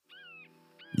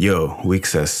Yo,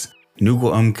 Wixas,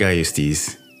 Nugo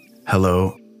Kayustis.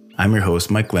 Hello, I'm your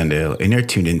host, Mike Glendale, and you're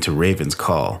tuned in to Raven's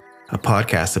Call, a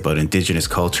podcast about Indigenous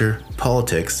culture,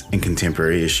 politics, and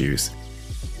contemporary issues.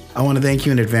 I want to thank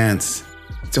you in advance.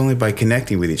 It's only by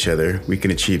connecting with each other we can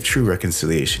achieve true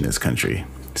reconciliation in this country.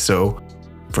 So,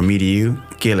 from me to you,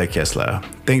 Gela Kesla,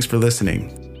 thanks for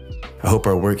listening. I hope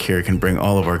our work here can bring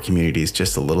all of our communities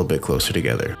just a little bit closer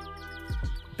together.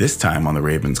 This time on the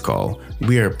Raven's Call,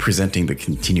 we are presenting the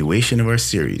continuation of our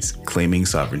series, Claiming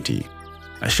Sovereignty,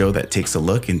 a show that takes a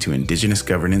look into Indigenous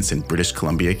governance in British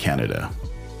Columbia, Canada.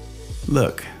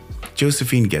 Look,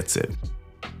 Josephine gets it.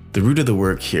 The root of the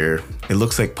work here, it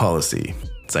looks like policy.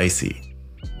 It's icy.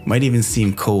 Might even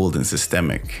seem cold and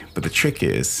systemic, but the trick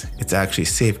is, it's actually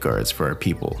safeguards for our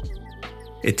people.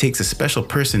 It takes a special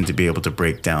person to be able to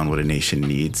break down what a nation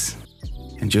needs.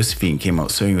 And Josephine came out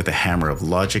swinging with a hammer of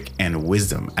logic and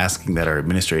wisdom, asking that our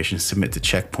administration submit to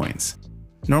checkpoints.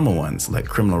 Normal ones like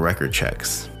criminal record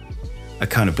checks.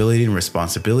 Accountability and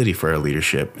responsibility for our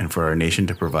leadership and for our nation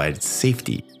to provide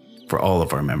safety for all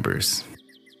of our members.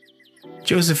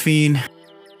 Josephine,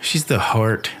 she's the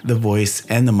heart, the voice,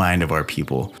 and the mind of our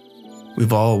people.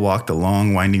 We've all walked a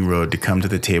long, winding road to come to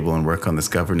the table and work on this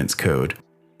governance code.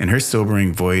 And her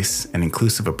sobering voice and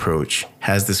inclusive approach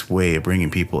has this way of bringing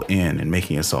people in and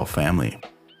making us all family.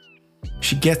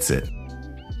 She gets it.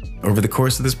 Over the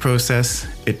course of this process,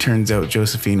 it turns out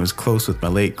Josephine was close with my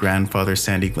late grandfather,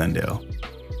 Sandy Glendale.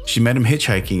 She met him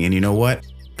hitchhiking, and you know what?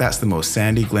 That's the most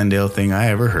Sandy Glendale thing I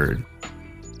ever heard.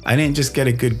 I didn't just get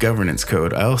a good governance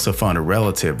code, I also found a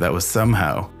relative that was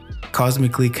somehow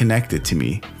cosmically connected to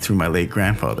me through my late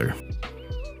grandfather.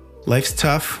 Life's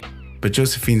tough, but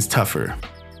Josephine's tougher.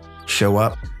 Show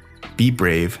up, be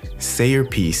brave, say your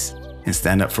piece, and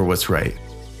stand up for what's right.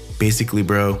 Basically,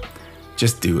 bro,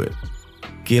 just do it.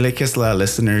 Gile Kesla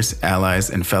listeners,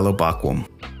 allies, and fellow Bakwum.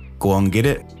 Go on, get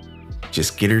it?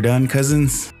 Just get her done,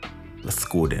 cousins. Let's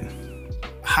go then.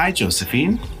 Hi,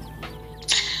 Josephine.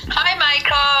 Hi,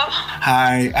 Michael.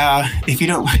 Hi. If you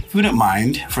don't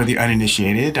mind, for the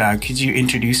uninitiated, could you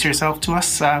introduce yourself to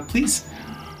us, please?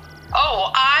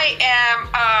 Oh, I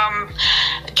am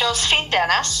Josephine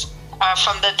Dennis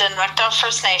from the Denwecta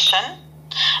First Nation.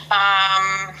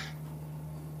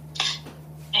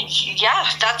 Yeah,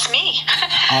 that's me.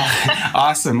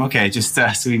 Awesome. Okay, just so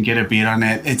we can get a beat on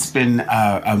it. It's been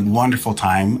a wonderful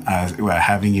time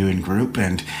having you in group,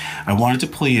 and I wanted to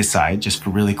pull you aside just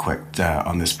for really quick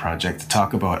on this project to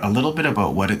talk about a little bit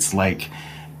about what it's like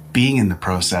being in the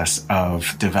process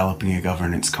of developing a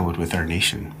governance code with our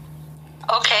nation.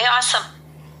 Okay, awesome.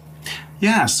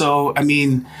 Yeah, so, I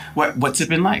mean, what's it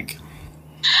been like?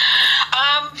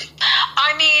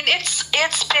 I mean, it's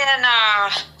been,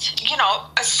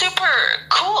 super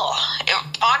cool.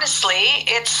 Honestly,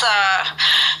 it's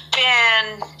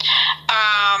been,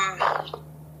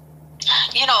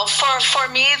 for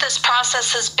me, this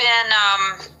process has been,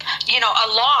 a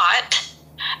lot.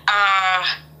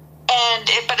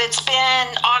 But it's been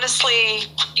honestly,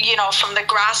 from the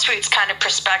grassroots kind of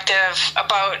perspective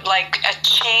about like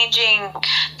changing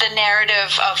the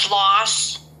narrative of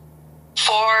loss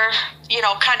for,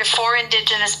 for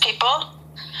Indigenous people,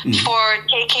 for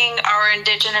taking our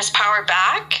Indigenous power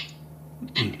back,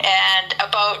 and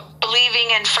about believing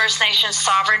in First Nations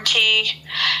sovereignty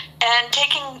and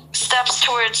taking steps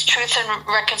towards truth and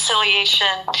reconciliation,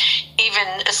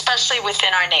 especially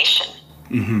within our nation.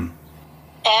 Mm-hmm.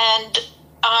 And,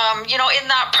 in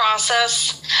that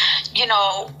process,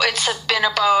 it's been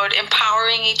about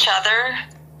empowering each other,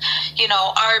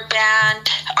 our band,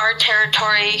 our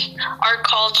territory, our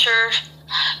culture.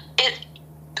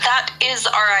 That is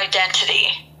our identity.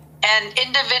 And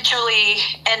individually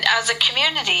and as a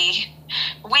community,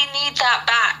 we need that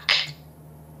back.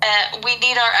 We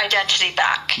need our identity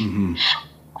back. Mm-hmm.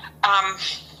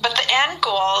 But the end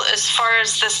goal, as far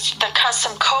as the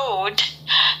custom code,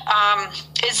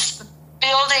 is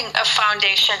building a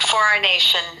foundation for our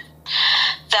nation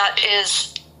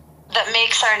that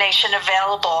makes our nation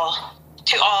available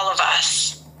to all of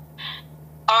us.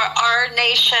 Our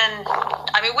nation,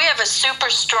 we have a super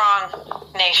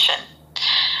strong nation.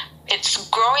 It's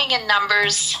growing in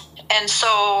numbers, and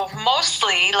so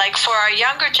mostly, like for our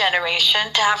younger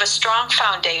generation, to have a strong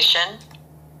foundation.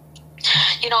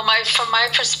 From my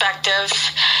perspective,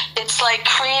 it's like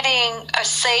creating a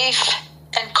safe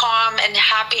and calm and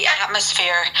happy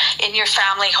atmosphere in your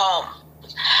family home.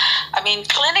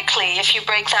 Clinically, if you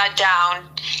break that down,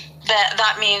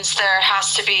 that means there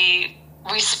has to be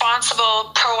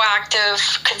responsible,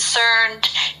 proactive, concerned,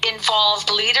 involved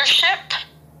leadership.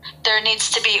 There needs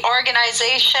to be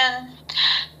organization.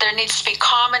 There needs to be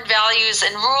common values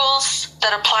and rules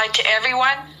that apply to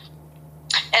everyone.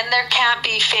 And there can't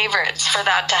be favorites for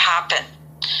that to happen.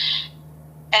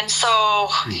 And so,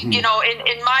 you know,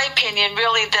 in my opinion,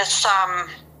 really this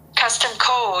custom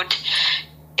code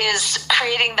is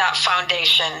creating that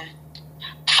foundation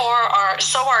for our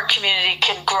community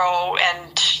can grow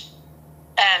and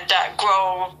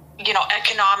grow, you know,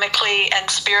 economically and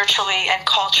spiritually and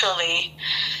culturally,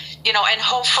 you know, and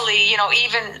hopefully, you know,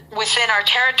 even within our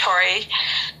territory,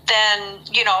 then,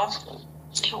 you know,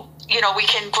 we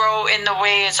can grow in the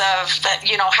ways of that,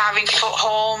 you know, having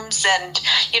homes and,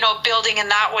 you know, building in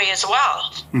that way as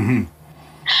well.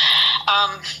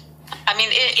 I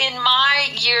mean, in my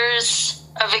years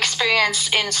of experience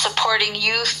in supporting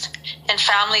youth and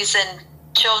families and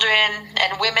children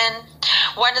and women,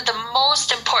 one of the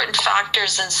most important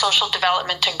factors in social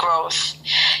development and growth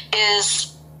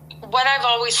is what I've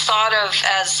always thought of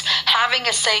as having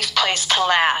a safe place to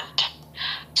land.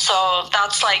 So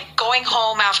that's like going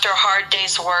home after a hard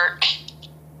day's work,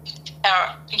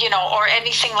 you know, or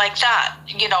anything like that.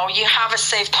 You know, you have a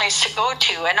safe place to go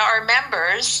to. And our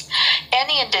members,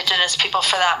 any Indigenous people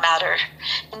for that matter,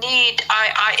 need,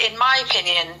 in my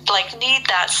opinion, like need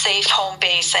that safe home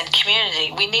base and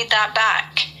community. We need that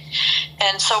back.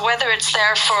 And so whether it's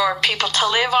there for people to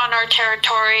live on our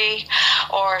territory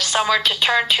or somewhere to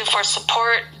turn to for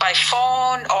support by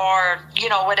phone or, you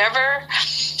know, whatever,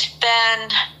 then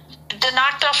the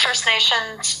Nak'dal First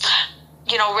Nations,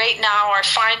 you know, right now are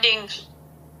finding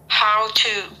how to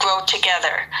grow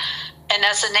together and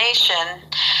as a nation.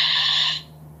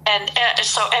 And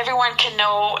so everyone can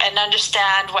know and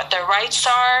understand what their rights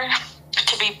are,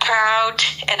 to be proud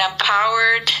and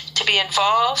empowered, to be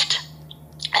involved,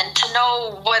 and to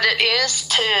know what it is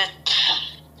to,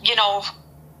 you know,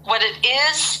 what it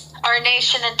is, our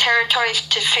nation and territory,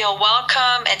 to feel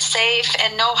welcome and safe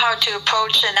and know how to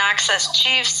approach and access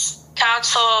chiefs,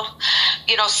 council,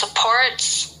 you know,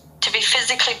 supports, to be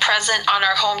physically present on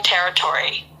our home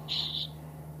territory.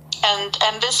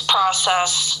 And this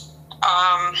process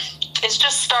is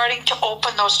just starting to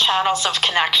open those channels of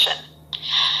connection.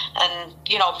 And,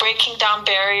 you know, breaking down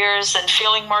barriers and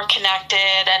feeling more connected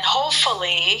and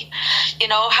hopefully, you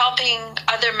know, helping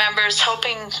other members,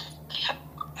 hoping,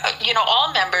 you know,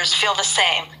 all members feel the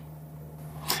same.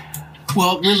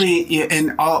 Well, really,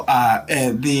 in all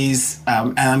these,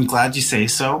 and I'm glad you say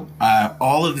so,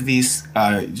 all of these,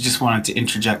 just wanted to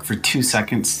interject for 2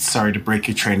 seconds. Sorry to break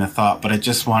your train of thought, but I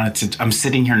just wanted to, I'm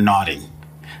sitting here nodding.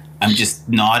 I'm just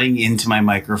nodding into my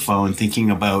microphone,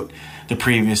 thinking about the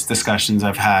previous discussions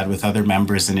I've had with other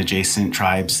members in adjacent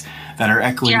tribes that are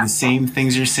echoing the same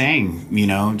things you're saying, you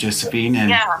know, Josephine.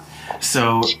 And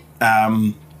so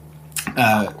I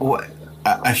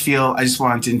just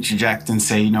wanted to interject and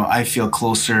say, you know, I feel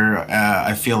closer.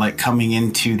 I feel like coming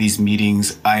into these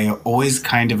meetings, I always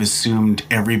kind of assumed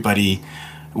everybody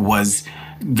was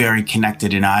very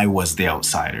connected and I was the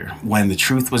outsider, when the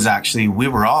truth was actually we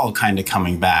were all kind of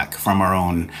coming back from our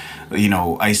own, you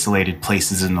know, isolated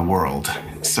places in the world.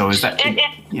 So is that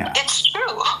it's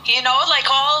true, you know, like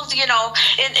all, you know,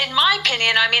 in my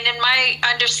opinion, I mean, in my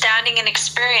understanding and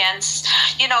experience,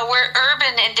 you know, we're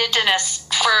urban Indigenous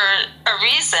for a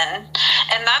reason,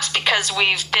 and that's because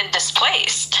we've been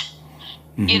displaced,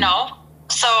 you know.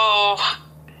 So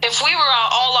if we were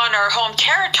all on our home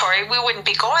territory, we wouldn't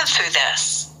be going through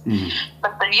this.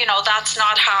 But, you know, that's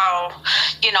not how,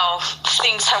 you know,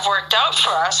 things have worked out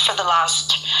for us for the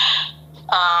last,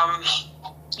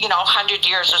 you know, 100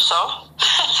 years or so.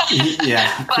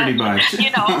 Yeah, but, pretty much. You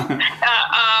know,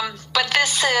 but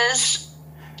this is,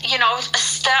 you know,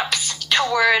 steps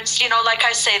towards, you know, like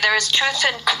I say, there is truth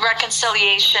and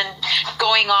reconciliation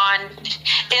going on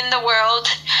in the world,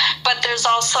 but there's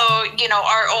also, you know,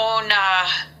 our own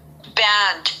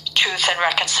band, Truth and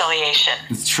Reconciliation.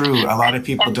 It's true. A lot of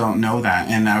people don't know that.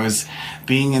 And I was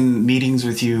being in meetings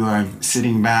with you, I'm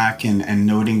sitting back and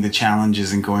noting the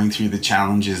challenges and going through the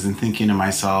challenges and thinking to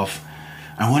myself,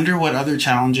 I wonder what other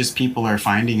challenges people are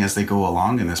finding as they go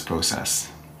along in this process.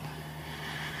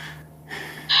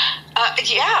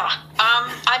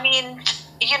 I mean,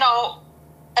 you know,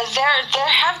 there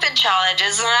have been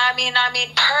challenges, and I mean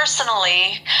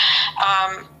personally,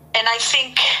 and I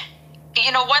think,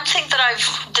 you know, one thing that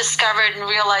I've discovered and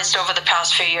realized over the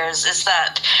past few years is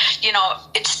that, you know,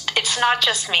 it's not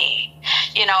just me,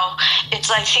 you know,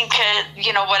 it's, I think,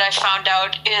 you know, what I found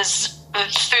out is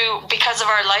because of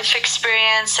our life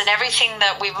experience and everything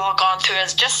that we've all gone through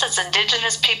as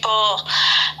Indigenous people,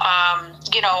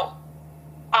 you know,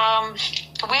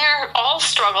 we're all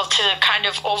struggle to kind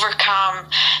of overcome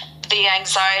the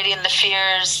anxiety and the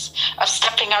fears of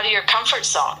stepping out of your comfort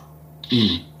zone.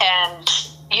 and,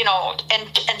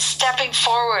 and stepping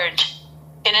forward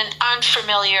in an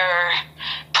unfamiliar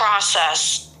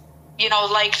process,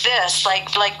 like this, like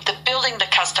the building the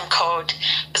custom code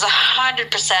is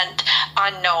 100%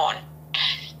 unknown.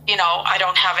 I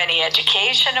don't have any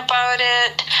education about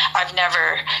it. I've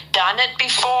never done it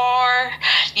before,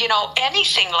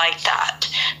 anything like that.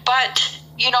 But,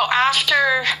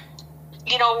 after,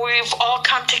 we've all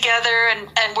come together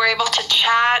and we're able to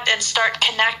chat and start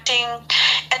connecting.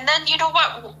 And then,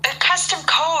 a custom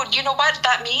code, what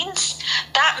that means?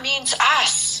 That means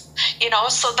us,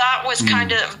 so that was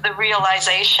kind of the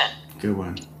realization. Good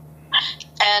one.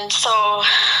 And so,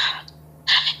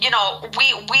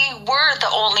 we were the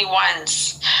only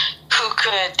ones who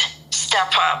could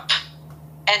step up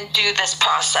and do this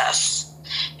process.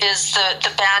 Is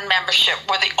the band membership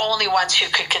were the only ones who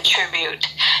could contribute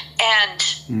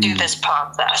and do this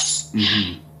process,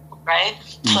 right?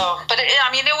 So, but it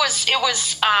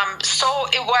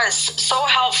was so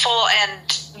helpful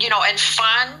and and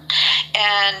fun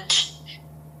and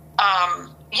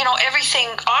everything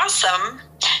awesome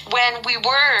when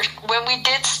we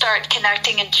did start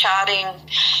connecting and chatting,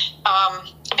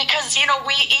 because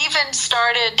we even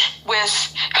started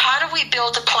with how do we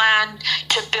build a plan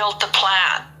to build the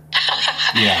plan.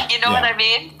 Yeah, what I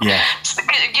mean? Yeah. So,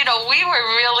 we were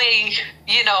really,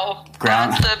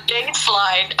 on the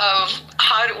baseline of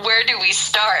where do we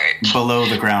start? Below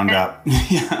the ground up.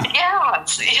 Yeah,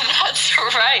 that's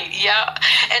right. Yeah.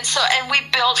 And we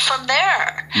built from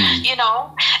there,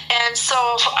 and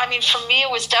so, for me,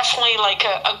 it was definitely like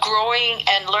a growing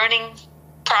and learning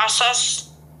process.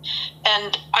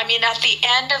 And at the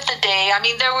end of the day,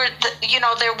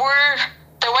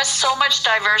 there was so much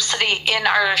diversity in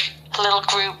our little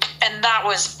group, and that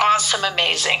was awesome,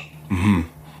 amazing.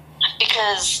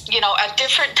 Because, at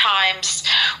different times,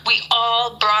 we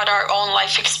all brought our own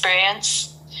life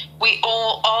experience. We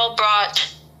all brought,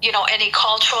 any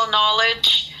cultural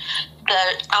knowledge.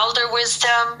 The elder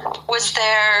wisdom was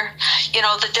there,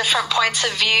 the different points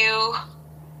of view,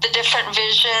 the different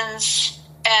visions,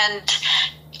 and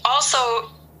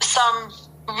also some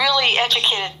really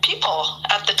educated people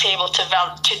at the table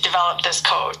to develop this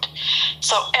code.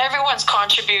 So everyone's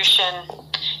contribution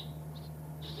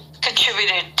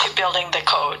contributed to building the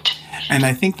code. And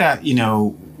I think that,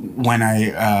 when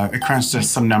I crunched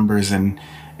some numbers and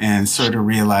sort of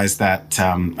realized that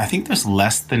I think there's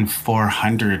less than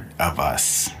 400 of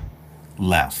us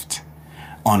left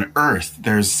on Earth.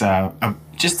 There's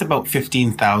just about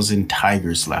 15,000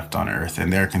 tigers left on Earth,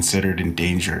 and they're considered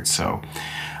endangered. So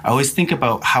I always think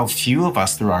about how few of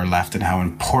us there are left and how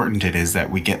important it is that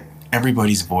we get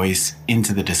everybody's voice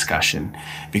into the discussion,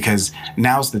 because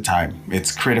now's the time.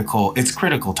 It's critical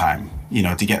time,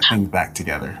 to get things back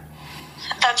together.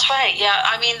 That's right. Yeah.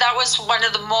 That was one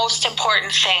of the most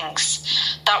important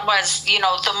things. That was,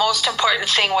 the most important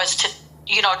thing was to,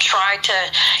 try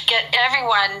to get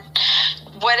everyone,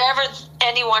 whatever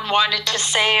anyone wanted to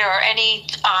say or any,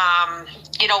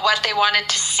 what they wanted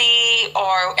to see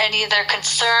or any of their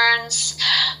concerns.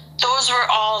 Those were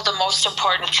all the most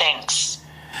important things.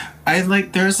 It's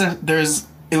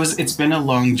been a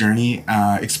long journey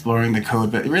exploring the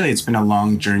code, but really it's been a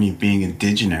long journey being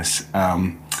Indigenous.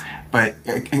 But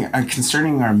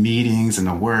concerning our meetings and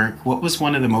the work, what was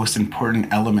one of the most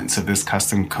important elements of this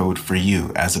custom code for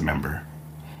you as a member?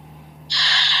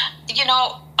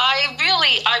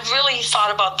 I really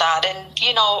thought about that. And,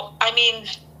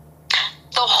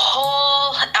 the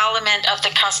whole element of the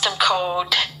custom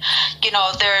code,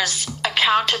 there's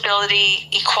accountability,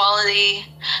 equality,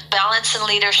 balance in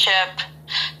leadership,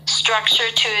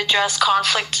 structure to address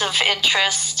conflicts of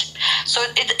interest. So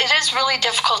it is really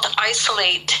difficult to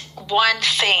isolate one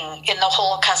thing in the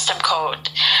whole custom code.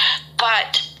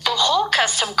 But the whole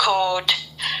custom code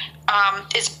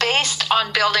is based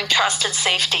on building trust and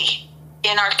safety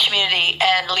in our community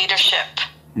and leadership.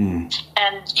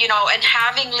 And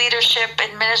having leadership,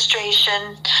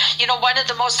 administration, one of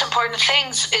the most important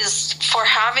things is for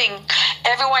having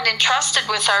everyone entrusted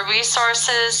with our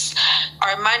resources,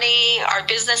 our money, our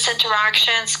business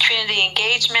interactions, community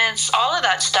engagements, all of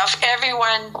that stuff.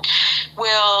 Everyone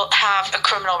will have a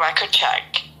criminal record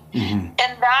check. And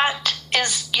that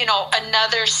is,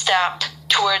 another step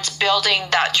towards building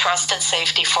that trust and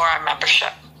safety for our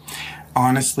membership.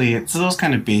 Honestly, it's those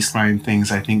kind of baseline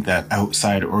things I think that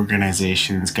outside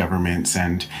organizations, governments,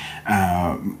 and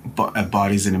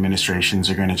bodies and administrations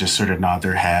are going to just sort of nod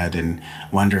their head and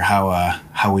wonder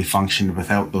how we functioned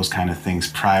without those kind of things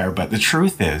prior. But the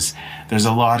truth is, there's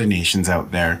a lot of nations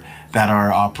out there that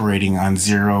are operating on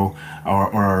zero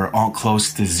or all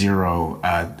close to zero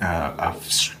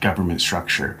government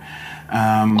structure.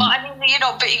 Well, I mean,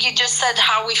 but you just said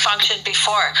how we functioned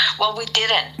before. Well, we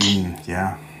didn't.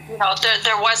 Yeah.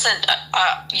 There wasn't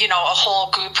a whole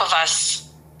group of us,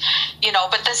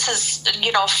 but this is,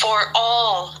 for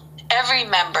every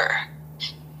member,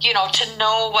 to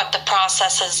know what the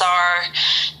processes are,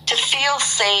 to feel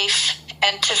safe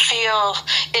and to feel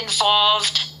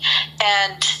involved,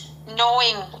 and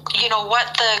knowing,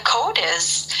 what the code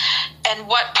is and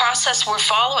what process we're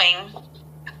following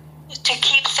to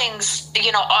keep things,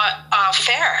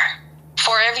 fair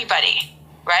for everybody,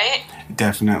 right?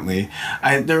 Definitely.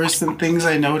 There were some things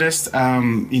I noticed.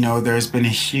 There's been a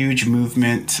huge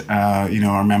movement.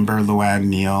 Our member Luann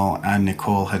Neal and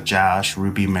Nicole Hajash,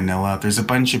 Ruby Manila. There's a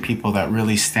bunch of people that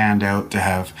really stand out to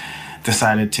have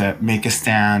decided to make a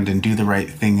stand and do the right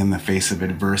thing in the face of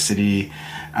adversity.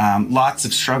 Lots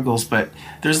of struggles, but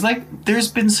there's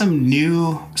been some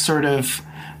new sort of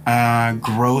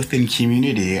growth in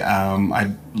community.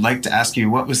 I'd like to ask you,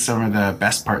 what was some of the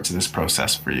best parts of this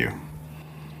process for you?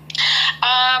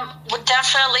 Well,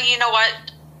 definitely,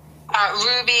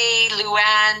 Ruby,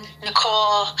 Luann,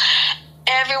 Nicole,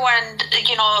 everyone,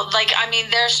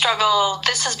 their struggle,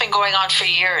 this has been going on for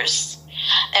years.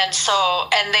 And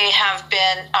they have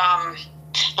been,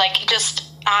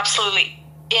 just absolutely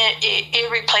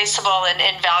irreplaceable and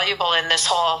invaluable in this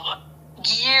whole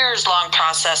years-long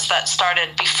process that started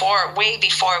way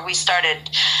before we started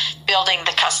building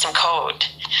the custom code.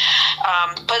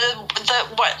 But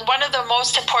one of the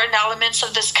most important elements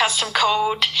of this custom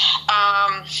code,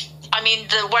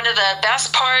 one of the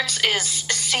best parts is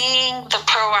seeing the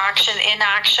pro-action in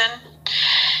action.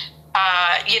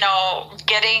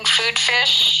 Getting food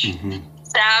fish,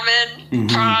 salmon,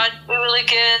 prawn,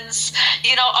 hooligans,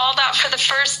 all that for the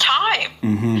first time.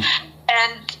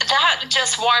 And that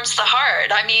just warms the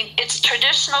heart. I mean, it's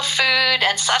traditional food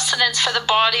and sustenance for the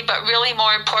body, but really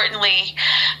more importantly,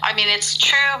 it's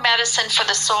true medicine for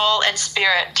the soul and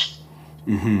spirit.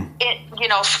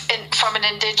 From an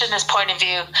Indigenous point of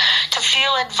view, to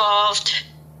feel involved,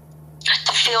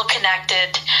 to feel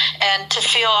connected, and to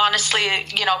feel honestly,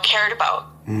 cared about.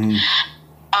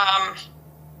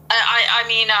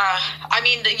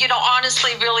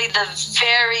 Honestly, really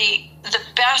the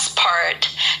best part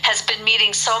has been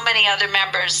meeting so many other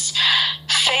members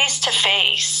face to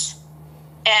face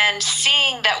and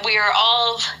seeing that we are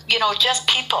all, just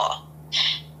people,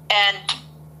 and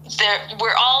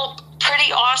we're all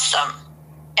pretty awesome.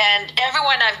 And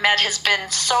everyone I've met has been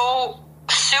so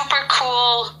super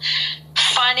cool,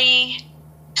 funny,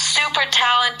 super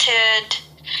talented,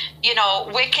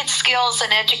 wicked skills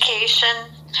and education.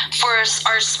 For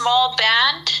our small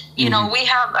band, we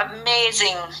have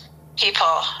amazing people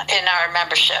in our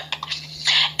membership.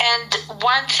 And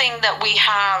one thing that we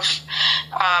have,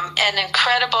 an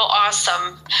incredible,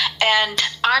 awesome, and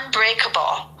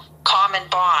unbreakable common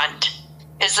bond,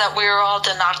 is that we're all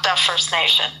Danakta First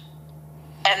Nation.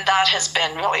 And that has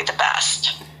been really the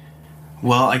best.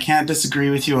 Well, I can't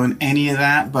disagree with you on any of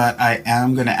that, but I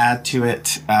am going to add to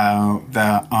it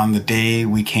that on the day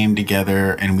we came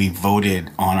together and we voted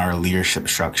on our leadership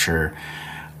structure,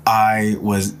 I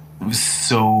was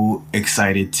so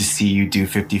excited to see you do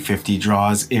 50-50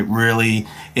 draws. It really,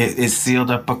 it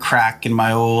sealed up a crack in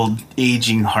my old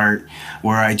aging heart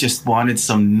where I just wanted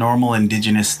some normal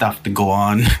Indigenous stuff to go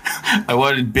on. I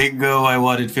wanted bingo, I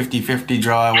wanted 50-50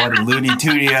 draw, I wanted Looney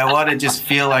Toonie, I want to just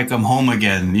feel like I'm home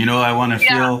again. I want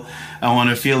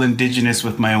to feel Indigenous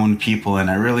with my own people.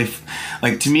 And I really,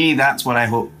 to me, that's what I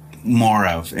hope more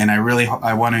of. And I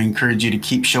want to encourage you to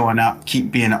keep showing up,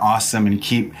 keep being awesome, and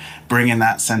keep bringing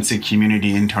that sense of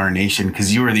community into our nation,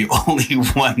 because you were the only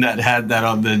one that had that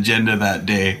on the agenda that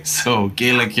day. So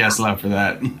Gaelic Yesla for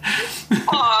that.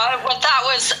 Well, that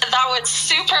was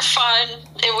super fun.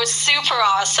 It was super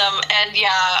awesome. And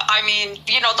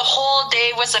the whole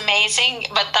day was amazing,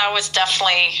 but that was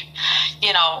definitely,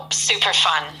 super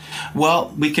fun.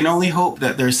 Well, we can only hope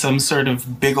that there's some sort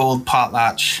of big old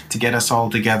potlatch to get us all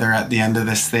together at the end of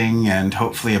this thing, and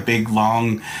hopefully a big,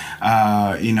 long,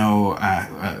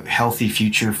 healthy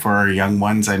future for our young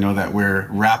ones. I know that we're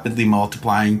rapidly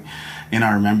multiplying in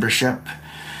our membership.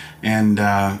 And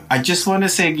I just want to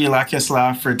say Gilak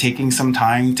Yesla for taking some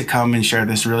time to come and share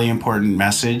this really important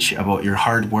message about your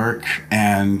hard work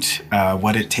and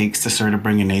what it takes to sort of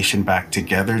bring a nation back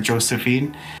together,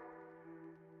 Josephine.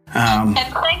 And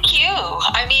thank you.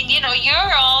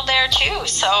 You're all there too.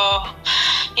 So,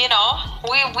 we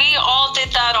all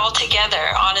did that all together,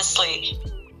 honestly.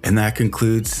 And that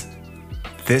concludes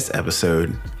this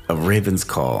episode of Raven's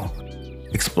Call,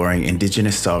 exploring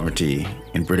Indigenous sovereignty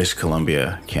in British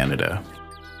Columbia, Canada.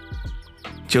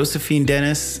 Josephine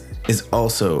Dennis is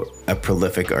also a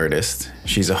prolific artist.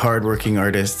 She's a hardworking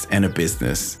artist and a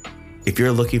business. If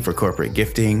you're looking for corporate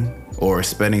gifting or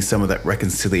spending some of that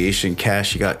reconciliation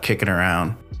cash you got kicking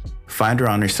around, find her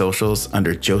on her socials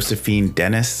under Josephine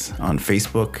Dennis on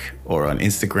Facebook or on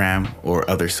Instagram or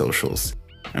other socials.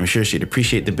 I'm sure she'd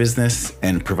appreciate the business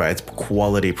and provides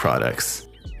quality products.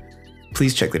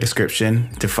 Please check the description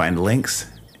to find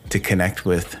links to connect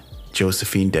with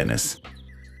Josephine Dennis.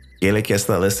 Gaelic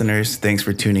Yesla listeners, thanks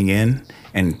for tuning in,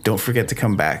 and don't forget to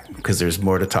come back because there's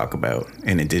more to talk about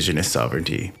in Indigenous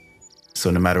sovereignty.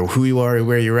 So no matter who you are or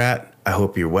where you're at, I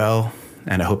hope you're well,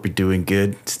 and I hope you're doing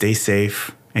good. Stay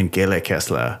safe, and Gaelic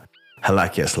Yesla,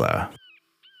 Halak Yesla.